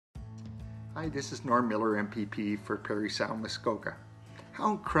Hi, this is Norm Miller, MPP for Parry Sound, Muskoka.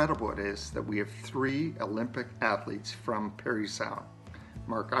 How incredible it is that we have 3 Olympic athletes from Parry Sound.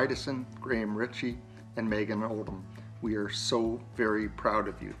 Mark Ideson, Graham Ritchie, and Megan Oldham. We are so very proud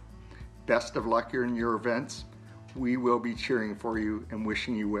of you. Best of luck in your events. We will be cheering for you and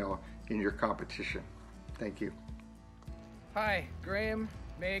wishing you well in your competition. Thank you. Hi, Graham,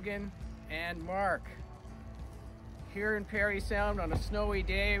 Megan, and Mark. Here in Parry Sound on a snowy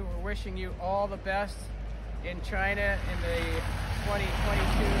day, we're wishing you all the best in China in the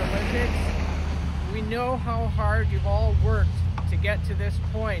 2022 Olympics. We know how hard you've all worked to get to this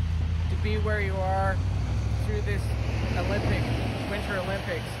point, to be where you are through this Winter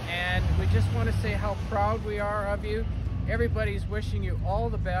Olympics. And we just want to say how proud we are of you. Everybody's wishing you all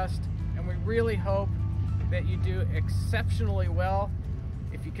the best, and we really hope that you do exceptionally well.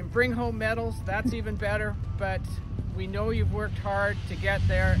 If you can bring home medals, that's even better, but we know you've worked hard to get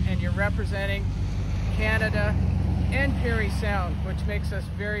there, and you're representing Canada and Parry Sound, which makes us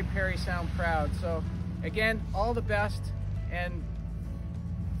very Parry Sound proud. So again, all the best, and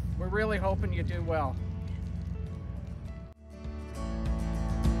we're really hoping you do well.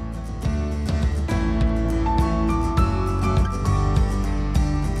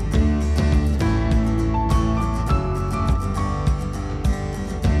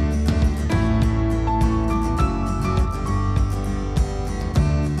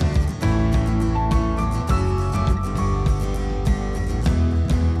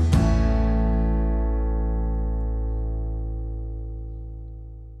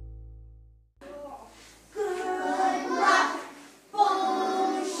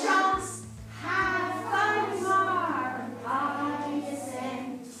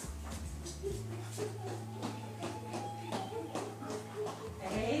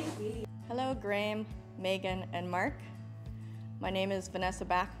 Hello, Graham, Megan, and Mark. My name is Vanessa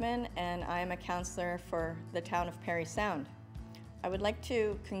Bachman, and I am a counselor for the town of Parry Sound. I would like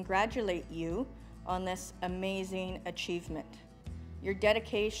to congratulate you on this amazing achievement. Your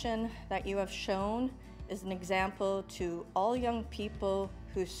dedication that you have shown is an example to all young people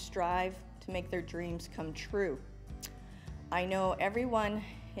who strive to make their dreams come true. I know everyone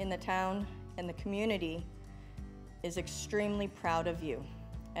in the town and the community is extremely proud of you.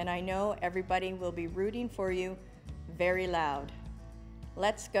 And I know everybody will be rooting for you very loud.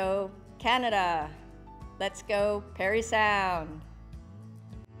 Let's go, Canada! Let's go, Parry Sound!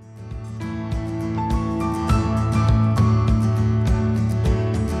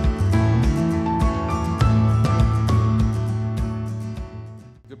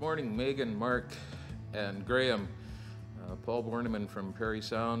 Good morning, Megan, Mark, and Graham. Paul Borneman from Parry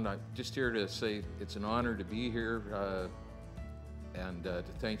Sound. I'm just here to say it's an honor to be here. And to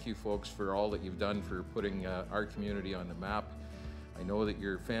thank you folks for all that you've done for putting our community on the map. I know that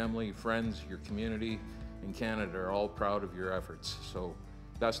your family, friends, your community in Canada are all proud of your efforts. So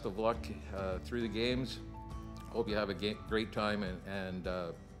best of luck through the games. Hope you have a great time and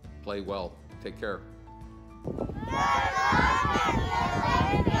play well. Take care.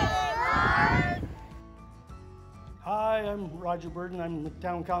 Hi, I'm Roger Burden. I'm the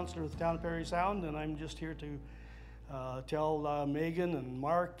town councillor of the town of Parry Sound, and I'm just here to tell Megan and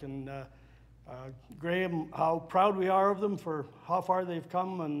Mark and Graham how proud we are of them for how far they've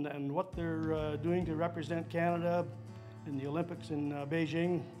come and what they're doing to represent Canada in the Olympics in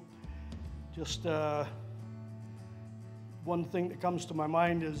Beijing. Just one thing that comes to my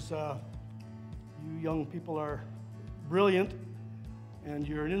mind is you young people are brilliant and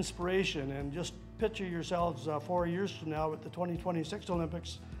you're an inspiration, and just picture yourselves 4 years from now at the 2026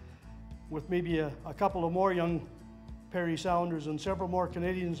 Olympics with maybe a couple of more young Parry Sounders and several more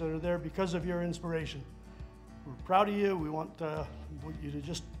Canadians that are there because of your inspiration. We're proud of you. We want you to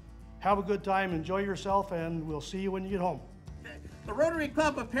just have a good time, enjoy yourself, and we'll see you when you get home. The Rotary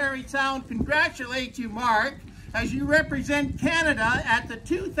Club of Parry Sound congratulates you, Mark, as you represent Canada at the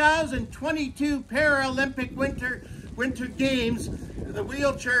 2022 Paralympic Winter Games, the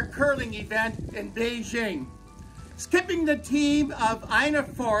wheelchair curling event in Beijing. Skipping the team of Ina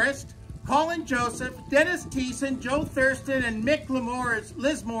Forrest, Colin Joseph, Dennis Thiessen, Joe Thurston, and Mick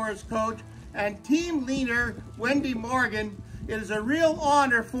Lismore's coach, and team leader Wendy Morgan, it is a real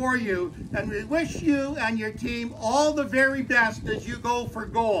honor for you, and we wish you and your team all the very best as you go for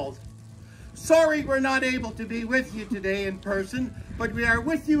gold. Sorry we're not able to be with you today in person, but we are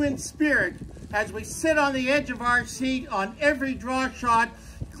with you in spirit as we sit on the edge of our seat on every draw shot,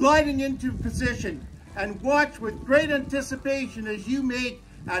 gliding into position, and watch with great anticipation as you make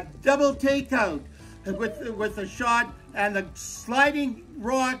a double takeout with the shot, and the sliding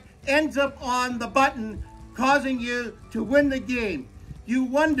rock ends up on the button, causing you to win the game. you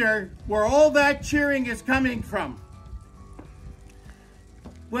wonder where all that cheering is coming from.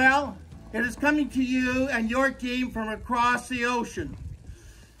 Well, it is coming to you and your team from across the ocean.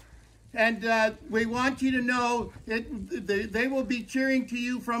 And we want you to know they will be cheering to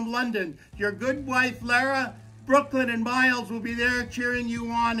you from London. Your good wife, Lara, Brooklyn, and Miles will be there cheering you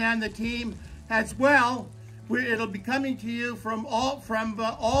on, and the team as well. It'll be coming to you from all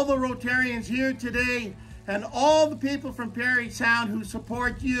the Rotarians here today, and all the people from Parry Sound who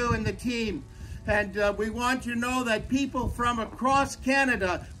support you and the team. And we want you to know that people from across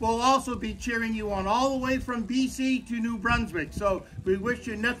Canada will also be cheering you on, all the way from BC to New Brunswick. So we wish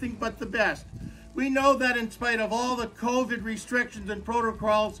you nothing but the best. We know that in spite of all the COVID restrictions and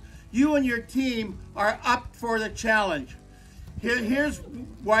protocols, you and your team are up for the challenge. Here's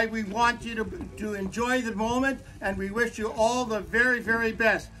why we want you to enjoy the moment, and we wish you all the very, very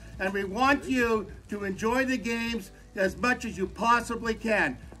best. And we want you to enjoy the games as much as you possibly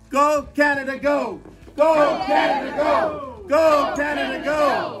can. Go Canada, go! Go Canada, go! Go Canada,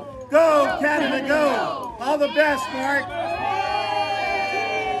 go! Go Canada, go! All the best, Mark!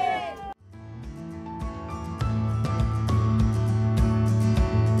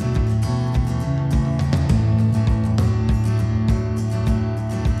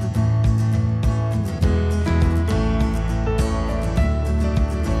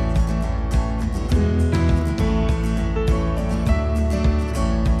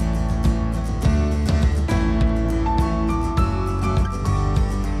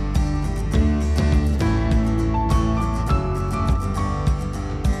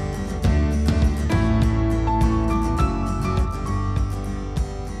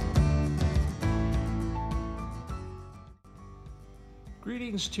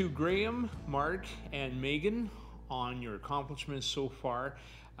 Greetings to Graham, Mark, and Megan on your accomplishments so far.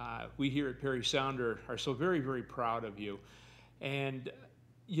 We here at Parry Sound are so very, very proud of you. And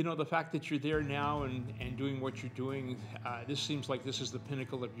you know, the fact that you're there now and doing what you're doing, this seems like this is the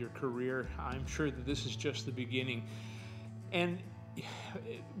pinnacle of your career. I'm sure that this is just the beginning. And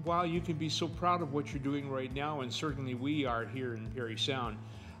while you can be so proud of what you're doing right now, and certainly we are here in Parry Sound,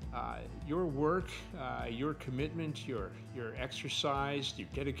 your work, your commitment, your exercise, your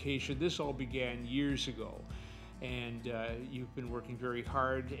dedication, this all began years ago. And you've been working very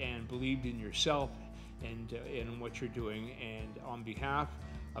hard and believed in yourself and in what you're doing. And on behalf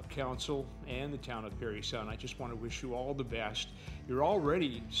of Council and the town of Parry Sound, I just want to wish you all the best. You're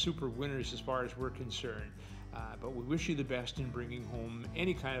already super winners as far as we're concerned, but we wish you the best in bringing home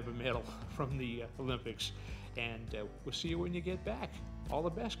any kind of a medal from the Olympics. And we'll see you when you get back. All the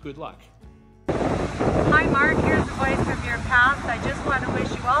best. Good luck. Hi Mark, here's the voice from your past. I just want to wish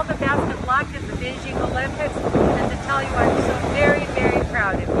you all the best of luck at the Beijing Olympics and to tell you I'm so very, very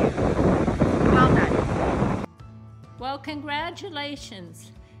proud of you. Well done. Well,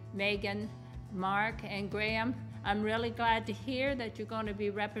 congratulations, Megan, Mark, and Graham. I'm really glad to hear that you're going to be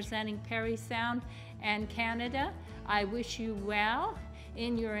representing Parry Sound and Canada. I wish you well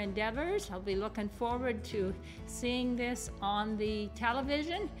in your endeavors. I'll be looking forward to seeing this on the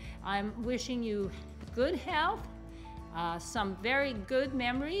television. I'm wishing you good health, some very good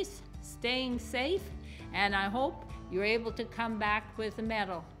memories, staying safe, and I hope you're able to come back with a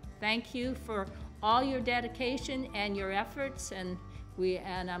medal. Thank you for all your dedication and your efforts, and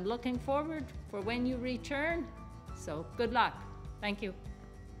I'm looking forward for when you return. So good luck. Thank you.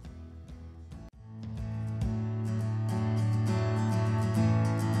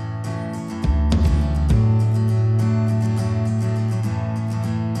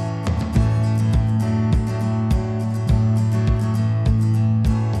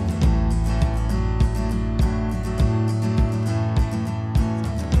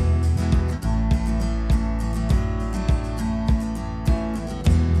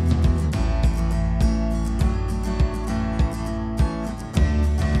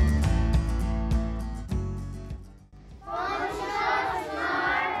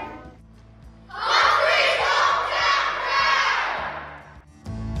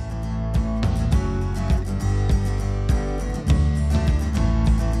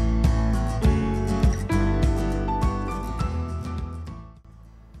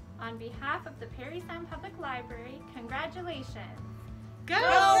 On behalf of the Parry Sound Public Library, congratulations! Go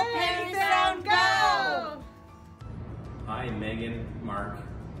Parry Sound, go! Hi Megan, Mark,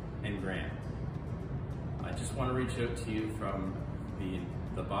 and Graham. I just want to reach out to you from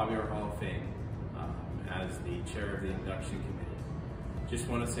the Bobby Orr Hall of Fame as the chair of the induction committee. Just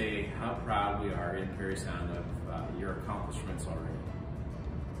want to say how proud we are in Parry Sound of your accomplishments already.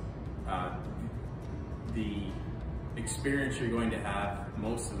 The experience you're going to have,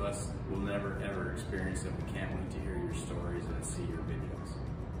 most of us will never ever experience it. We can't wait to hear your stories and see your videos.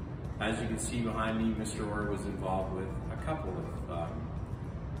 As you can see behind me, Mr. Orr was involved with a couple of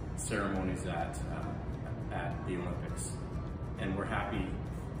ceremonies at the Olympics. And we're happy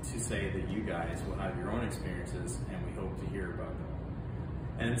to say that you guys will have your own experiences, and we hope to hear about them.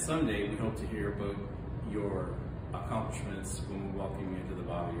 And someday we hope to hear about your accomplishments when we welcome you to the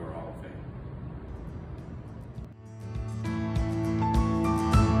Bobby Orr Hall of Fame.